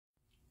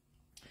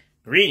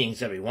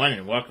Greetings, everyone,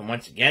 and welcome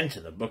once again to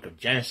the book of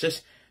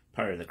Genesis,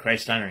 part of the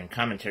Christ-honoring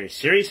commentary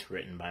series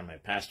written by my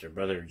pastor,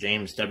 Brother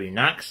James W.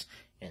 Knox.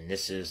 And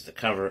this is the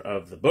cover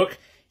of the book,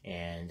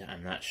 and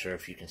I'm not sure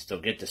if you can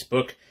still get this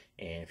book.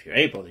 And if you're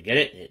able to get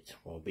it, it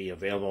will be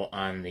available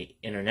on the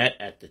internet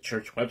at the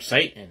church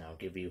website, and I'll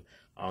give you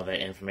all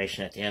that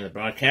information at the end of the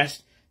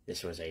broadcast.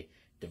 This was a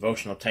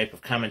devotional type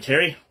of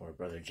commentary where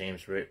Brother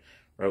James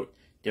wrote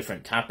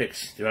different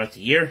topics throughout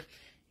the year,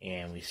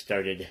 and we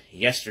started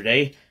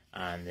yesterday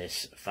on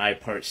this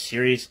 5-part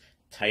series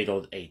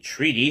titled A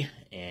Treaty,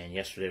 and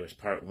yesterday was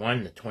part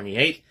 1, the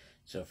 28th.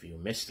 So if you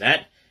missed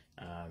that,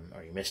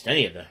 or you missed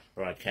any of the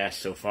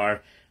broadcasts so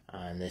far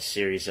on this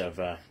series of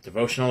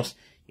devotionals,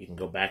 you can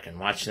go back and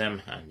watch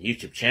them on the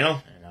YouTube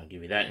channel, and I'll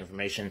give you that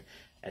information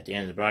at the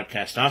end of the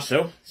broadcast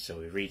also. So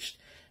we've reached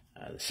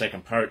the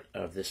second part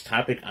of this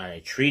topic on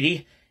a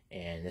treaty,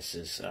 and this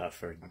is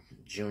for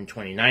June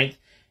 29th,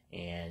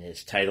 and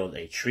it's titled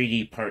A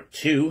Treaty Part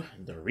 2,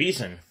 The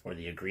Reason for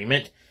the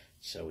Agreement.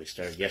 So we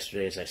started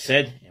yesterday, as I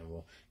said, and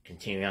we'll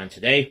continue on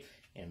today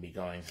and be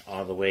going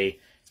all the way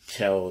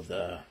till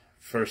the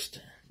first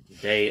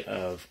day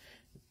of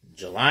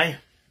July,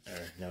 or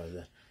no,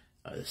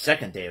 the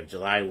second day of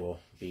July. We'll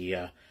be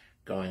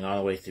going all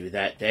the way through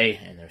that day,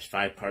 and there's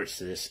 5 parts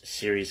to this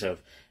series of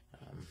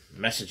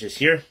messages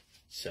here.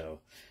 So,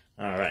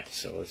 all right,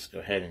 so let's go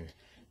ahead and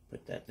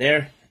put that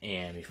there.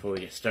 And before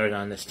we get started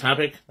on this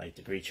topic, I'd like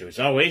to greet you as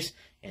always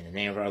in the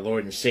name of our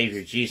Lord and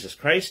Savior Jesus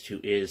Christ, who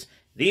is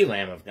the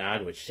Lamb of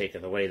God, which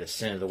taketh away the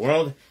sin of the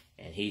world.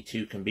 And he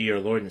too can be your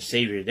Lord and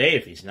Savior today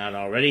if he's not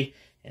already.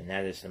 And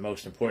that is the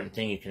most important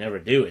thing you can ever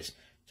do, is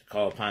to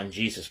call upon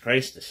Jesus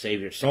Christ to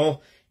save your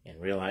soul and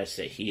realize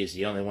that he is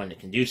the only one that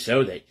can do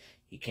so, that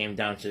he came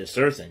down to this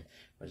earth and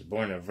was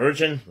born a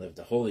virgin, lived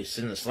a holy,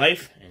 sinless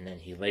life, and then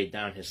he laid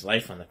down his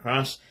life on the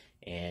cross,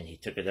 and he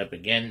took it up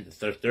again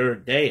the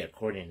third day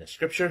according to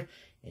Scripture.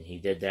 And he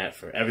did that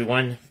for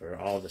everyone, for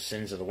all the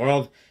sins of the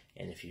world.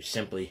 And if you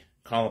simply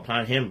call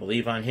upon him,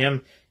 believe on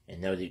him,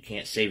 and know that you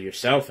can't save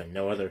yourself and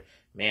no other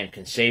man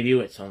can save you,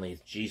 it's only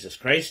Jesus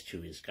Christ,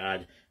 who is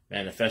God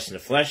manifest in the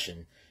flesh,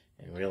 and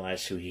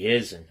realize who he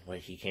is and what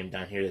he came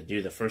down here to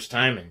do the first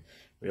time, and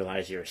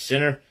realize you're a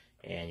sinner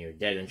and you're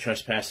dead in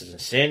trespasses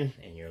and sin,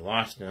 and you're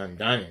lost and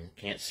undone and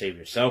can't save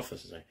yourself,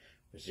 as I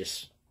was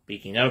just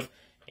speaking of,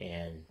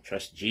 and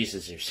trust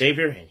Jesus as your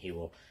Savior, and he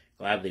will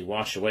gladly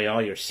wash away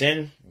all your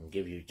sin and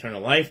give you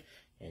eternal life,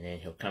 and then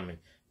he'll come and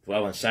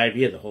dwell inside of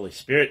you, the Holy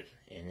Spirit,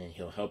 and then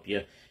he'll help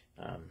you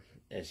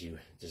as you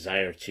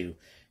desire to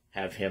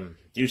have him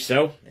do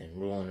so, and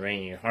rule and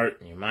reign in your heart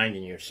and your mind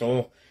and your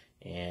soul,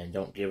 and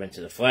don't give into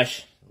the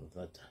flesh.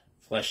 Let the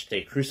flesh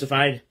stay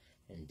crucified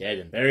and dead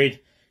and buried,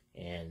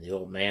 and the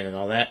old man and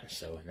all that.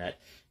 So, and that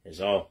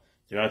is all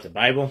throughout the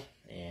Bible,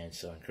 and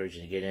so I encourage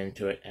you to get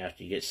into it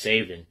after you get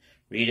saved and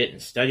read it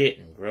and study it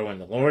and grow in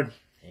the Lord,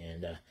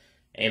 and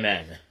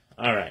amen.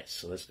 All right,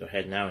 so let's go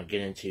ahead now and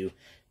get into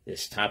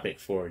this topic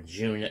for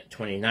June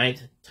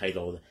 29th,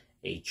 titled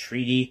A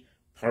Treaty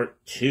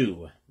Part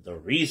 2, The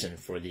Reason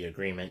for the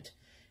Agreement.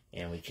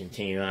 And we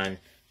continue on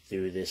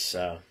through this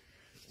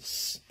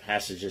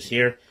passages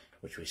here,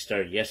 which we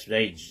started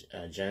yesterday,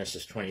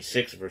 Genesis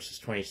 26, verses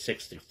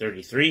 26 through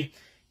 33.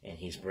 And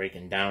he's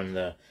breaking down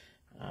the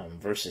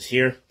verses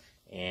here.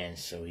 And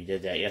so we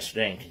did that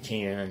yesterday and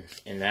continue on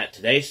in that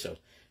today. So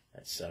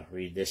let's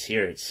read this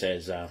here. It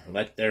says,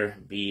 let there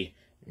be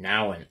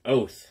now an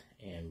oath.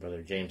 And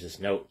Brother James's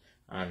note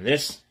on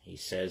this, he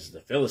says,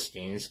 the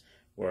Philistines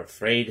were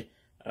afraid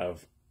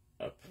of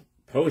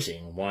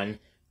opposing one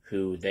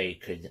who they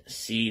could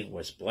see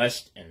was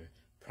blessed and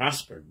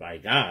prospered by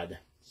God.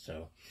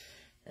 So,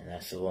 and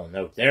that's a little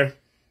note there.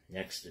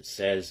 Next it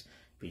says,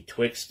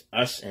 betwixt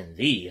us and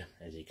thee,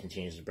 as he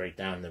continues to break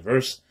down the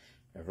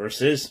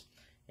verses.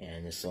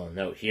 And this little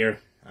note here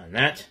on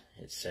that,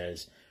 it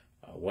says,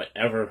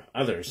 whatever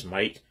others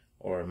might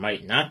or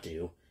might not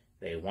do,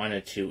 they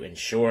wanted to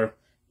ensure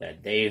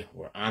that they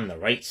were on the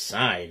right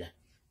side.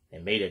 They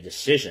made a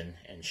decision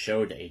and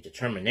showed a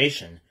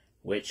determination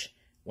which,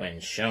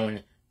 when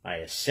shown by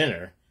a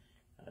sinner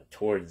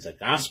toward the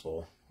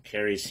gospel,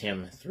 carries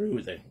him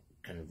through the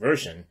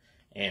conversion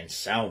and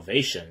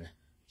salvation.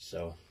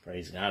 So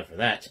praise God for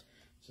that.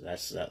 So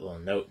that's that little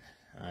note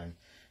on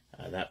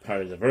that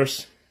part of the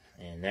verse.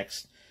 And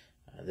next,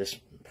 this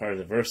part of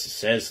the verse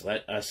says,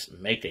 let us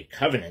make a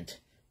covenant.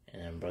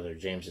 And Brother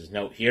James's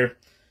note here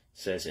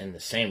says, in the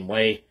same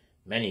way,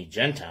 many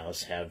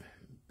Gentiles have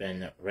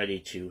been ready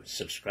to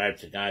subscribe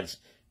to God's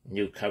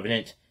new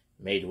covenant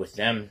made with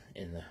them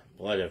in the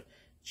blood of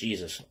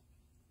Jesus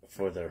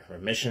for the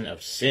remission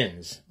of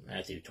sins,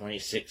 Matthew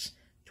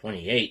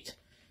 26:28.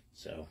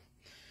 So,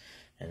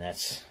 and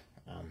that's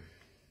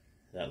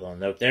that little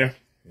note there.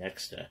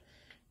 Next, it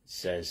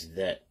says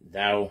that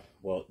thou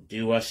wilt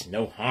do us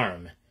no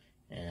harm.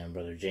 And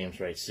Brother James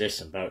writes this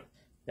about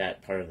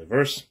that part of the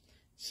verse. It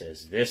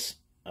says, this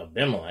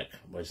Abimelech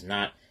was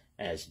not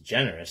as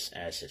generous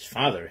as his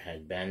father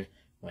had been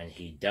when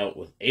he dealt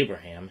with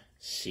Abraham.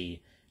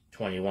 See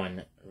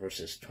 21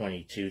 verses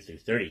 22 through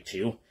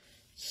 32.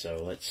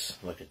 So let's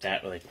look at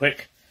that really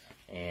quick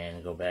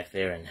and go back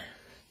there and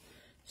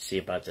see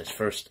about this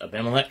first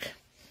Abimelech,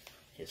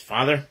 his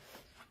father.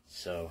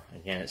 So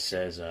again, it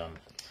says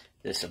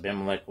this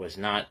Abimelech was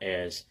not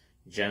as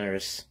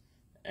generous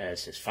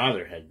as his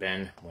father had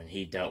been when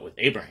he dealt with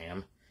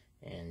Abraham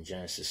in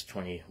Genesis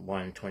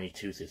 21,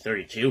 22 through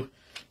 32.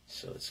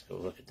 So let's go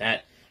look at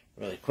that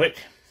really quick.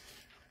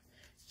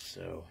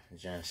 So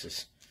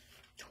Genesis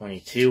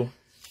 22.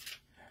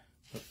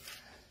 Make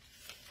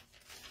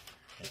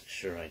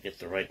sure I get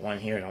the right one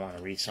here. I don't want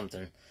to read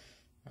something.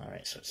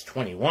 Alright, so it's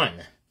 21.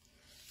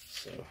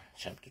 So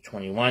chapter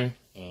 21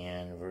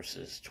 and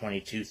verses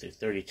 22 through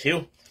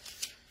 32.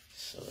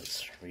 So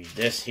let's read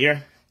this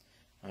here.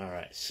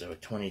 Alright, so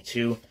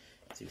 22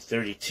 through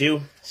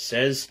 32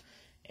 says,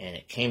 "And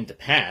it came to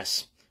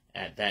pass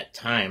at that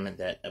time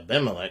that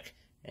Abimelech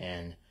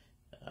and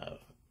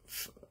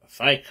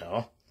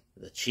Phicol,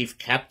 the chief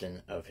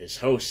captain of his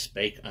host,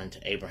 spake unto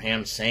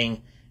Abraham,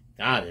 saying,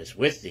 God is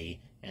with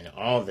thee, and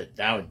all that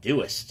thou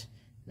doest.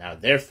 Now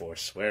therefore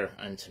swear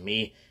unto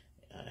me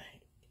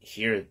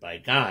here by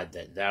God,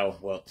 that thou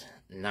wilt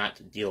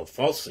not deal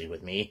falsely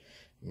with me,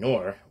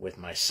 nor with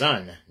my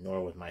son,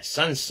 nor with my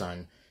son's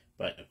son,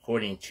 but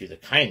according to the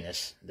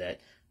kindness that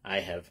I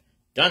have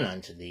done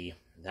unto thee,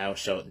 thou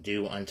shalt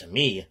do unto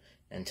me,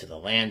 and to the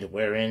land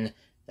wherein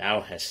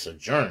thou hast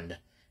sojourned.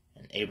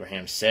 And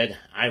Abraham said,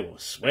 I will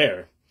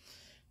swear.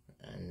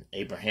 And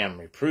Abraham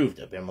reproved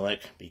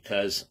Abimelech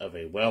because of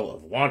a well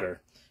of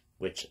water,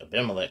 which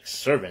Abimelech's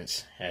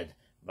servants had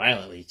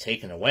violently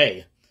taken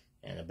away.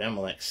 And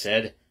Abimelech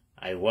said,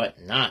 I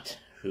wot not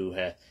who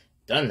hath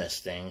done this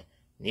thing,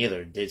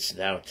 neither didst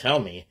thou tell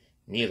me,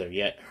 neither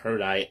yet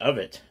heard I of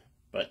it,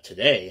 but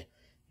today.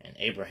 And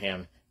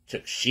Abraham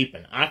took sheep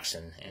and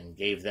oxen, and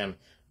gave them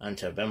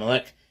unto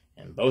Abimelech,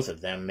 and both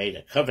of them made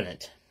a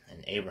covenant.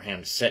 And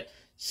Abraham set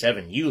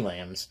 7 ewe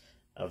lambs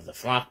of the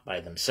flock by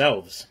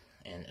themselves.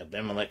 And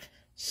Abimelech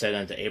said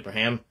unto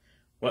Abraham,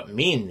 What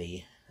mean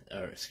these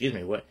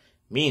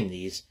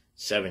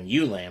 7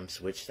 ewe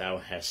lambs which thou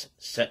hast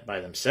set by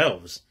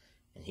themselves?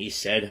 And he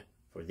said,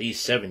 For these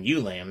 7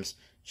 ewe lambs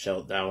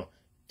shalt thou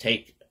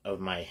take of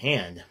my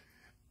hand,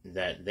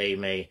 that they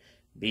may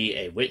be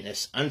a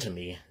witness unto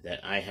me that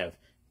I have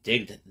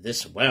digged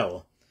this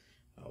well.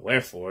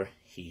 Wherefore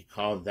he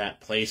called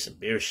that place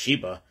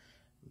Beersheba,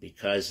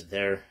 because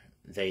there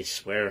they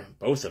swear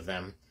both of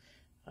them.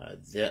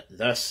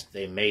 Thus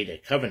they made a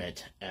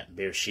covenant at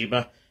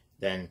Beersheba.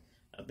 Then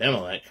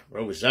Abimelech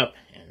rose up,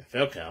 and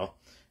Phicol,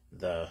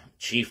 the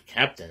chief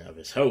captain of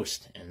his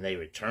host, and they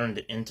returned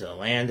into the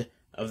land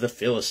of the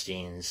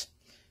Philistines.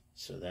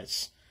 So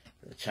that's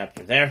the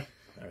chapter there,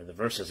 or the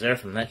verses there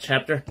from that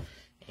chapter.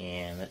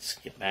 And let's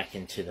get back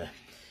into the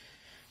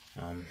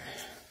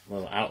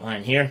little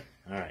outline here.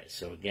 Alright,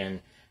 so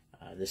again,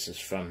 this is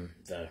from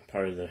the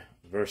part of the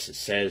verse that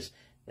says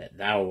that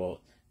thou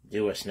wilt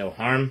do us no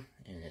harm.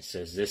 And it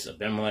says this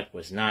Abimelech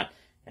was not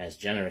as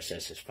generous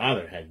as his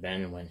father had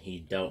been when he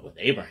dealt with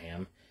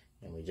Abraham.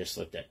 And we just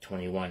looked at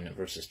 21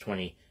 verses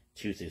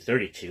 22 through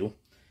 32.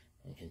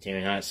 And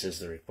continuing on, it says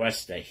the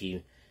request that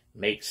he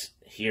makes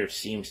here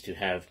seems to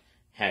have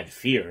had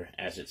fear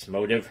as its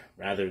motive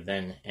rather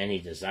than any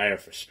desire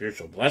for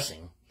spiritual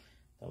blessing.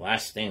 The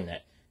last thing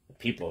that the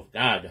people of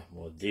God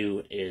will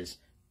do is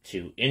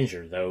to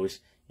injure those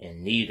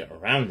in need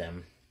around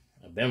them.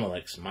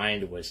 Abimelech's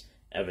mind was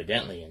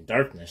evidently in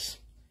darkness.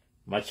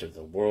 Much of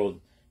the world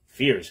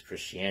fears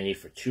Christianity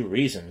for 2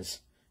 reasons.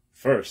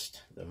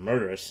 First, the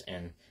murderous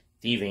and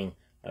thieving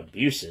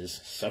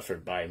abuses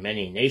suffered by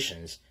many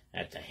nations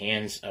at the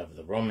hands of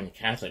the Roman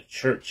Catholic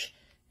Church,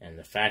 and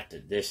the fact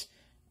that this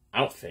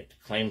outfit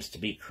claims to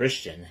be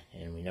Christian,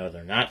 and we know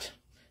they're not.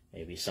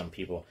 Maybe some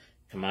people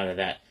come out of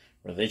that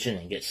religion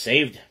and get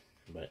saved,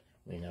 but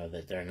we know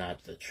that they're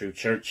not the true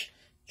church.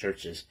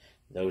 Church is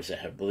those that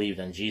have believed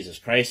on Jesus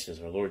Christ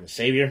as our Lord and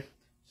Savior.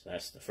 So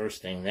that's the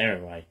first thing there,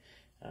 why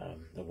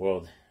the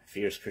world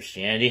fears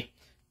Christianity.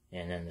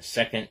 And then the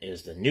second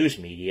is the news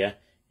media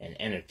and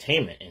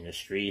entertainment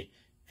industry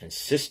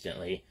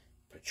consistently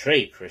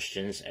portray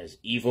Christians as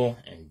evil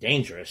and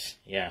dangerous.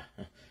 Yeah,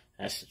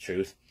 that's the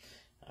truth.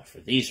 For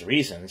these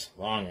reasons,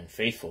 long and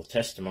faithful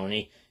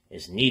testimony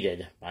is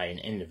needed by an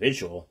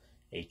individual,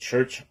 a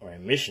church, or a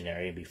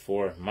missionary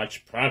before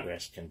much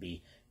progress can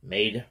be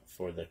made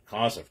for the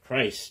cause of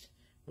Christ.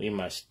 We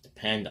must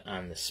depend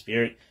on the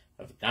Spirit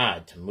of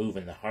God to move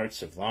in the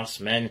hearts of lost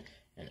men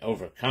and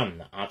overcome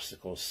the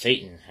obstacles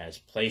Satan has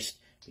placed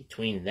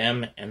between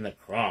them and the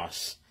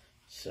cross.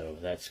 So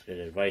that's good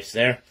advice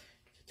there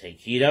to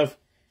take heed of.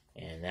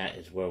 And that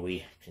is where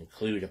we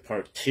conclude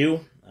part 2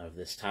 of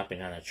this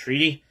topic on a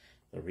treaty,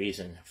 the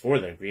reason for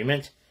the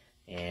agreement.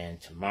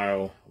 And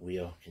tomorrow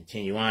we'll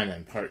continue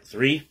on part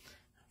 3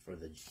 for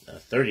the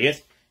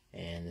 30th.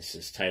 And this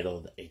is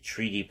titled A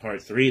Treaty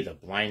Part 3, The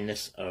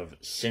Blindness of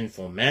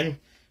Sinful Men.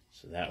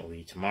 So that will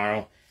be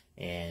tomorrow.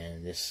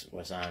 And this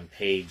was on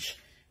page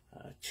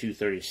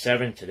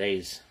 237,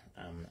 today's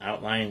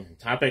outline and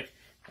topic.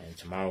 And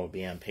tomorrow will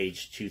be on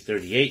page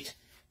 238.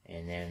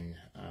 And then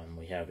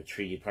we have a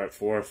treaty part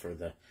 4 for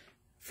the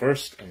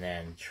first, and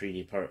then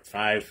treaty part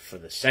 5 for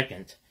the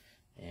second.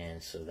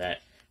 And so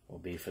that will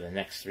be for the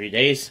next 3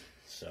 days.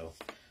 So,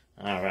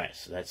 all right,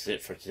 so that's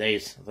it for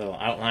today's little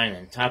outline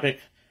and topic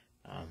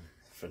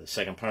for the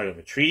second part of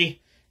a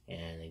treaty.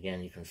 And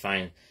again, you can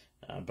find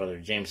Brother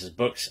James's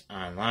books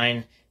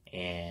online,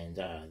 and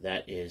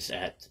that is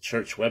at the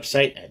church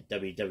website at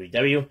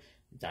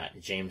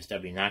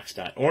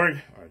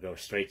www.jameswknox.org, or go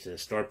straight to the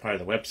store part of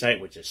the website,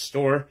 which is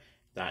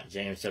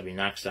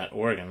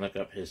store.jameswknox.org, and look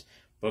up his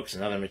books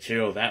and other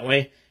material that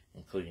way,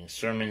 including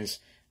sermons,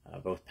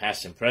 both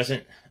past and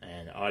present,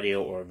 and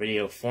audio or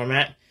video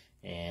format.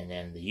 And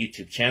then the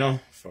YouTube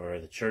channel for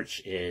the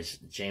church is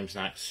James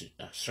Knox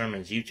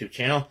Sermons YouTube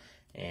channel,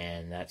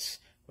 and that's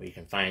where you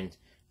can find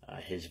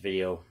his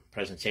video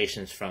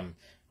presentations from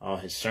all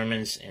his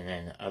sermons, and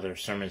then other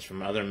sermons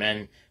from other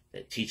men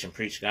that teach and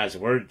preach God's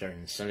Word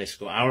during the Sunday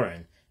school hour,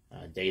 and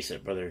days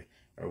that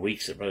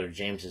weeks that Brother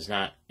James is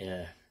not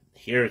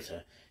here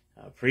to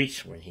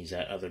preach, when he's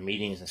at other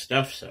meetings and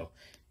stuff. So,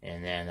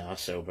 and then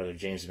also Brother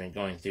James has been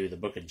going through the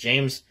book of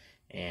James,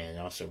 and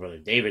also Brother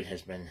David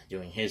has been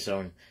doing his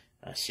own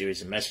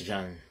series of message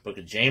on the book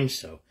of James.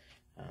 So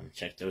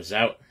check those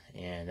out.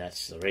 And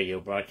that's the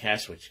radio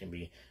broadcast, which can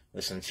be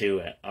listened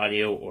to at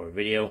audio or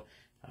video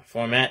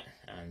format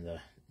on the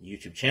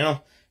YouTube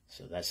channel.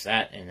 So that's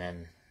that. And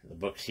then the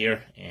books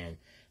here. And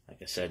like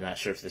I said, not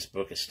sure if this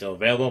book is still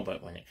available,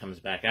 but when it comes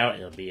back out,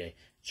 it'll be a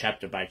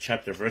chapter by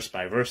chapter, verse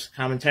by verse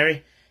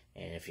commentary.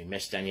 And if you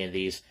missed any of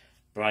these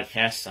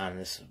broadcasts on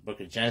this book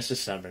of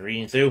Genesis I've been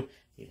reading through,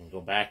 you can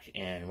go back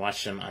and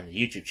watch them on the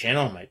YouTube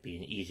channel. It might be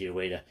an easier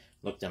way to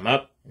look them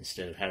up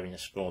instead of having to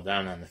scroll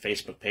down on the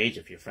Facebook page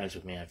if you're friends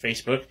with me on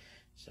Facebook.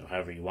 So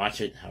however you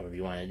watch it, however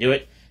you want to do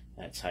it,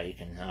 that's how you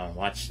can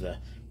watch the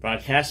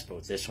broadcast,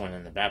 both this one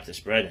and the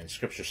Baptist Bread and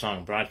Scripture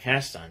Song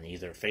broadcast on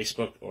either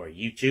Facebook or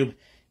YouTube.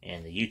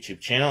 And the YouTube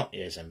channel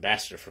is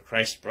Ambassador for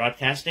Christ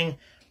Broadcasting,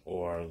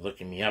 or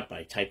looking me up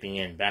by typing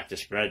in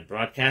Baptist Bread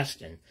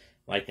Broadcast, and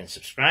like and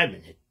subscribe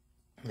and hit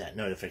that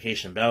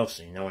notification bell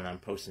so you know when I'm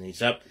posting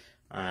these up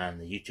on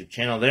the YouTube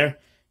channel there.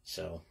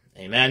 So,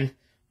 amen.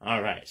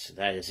 All right, so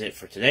that is it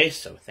for today.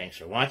 So thanks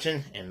for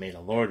watching, and may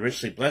the Lord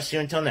richly bless you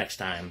until next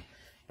time.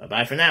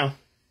 Bye-bye for now.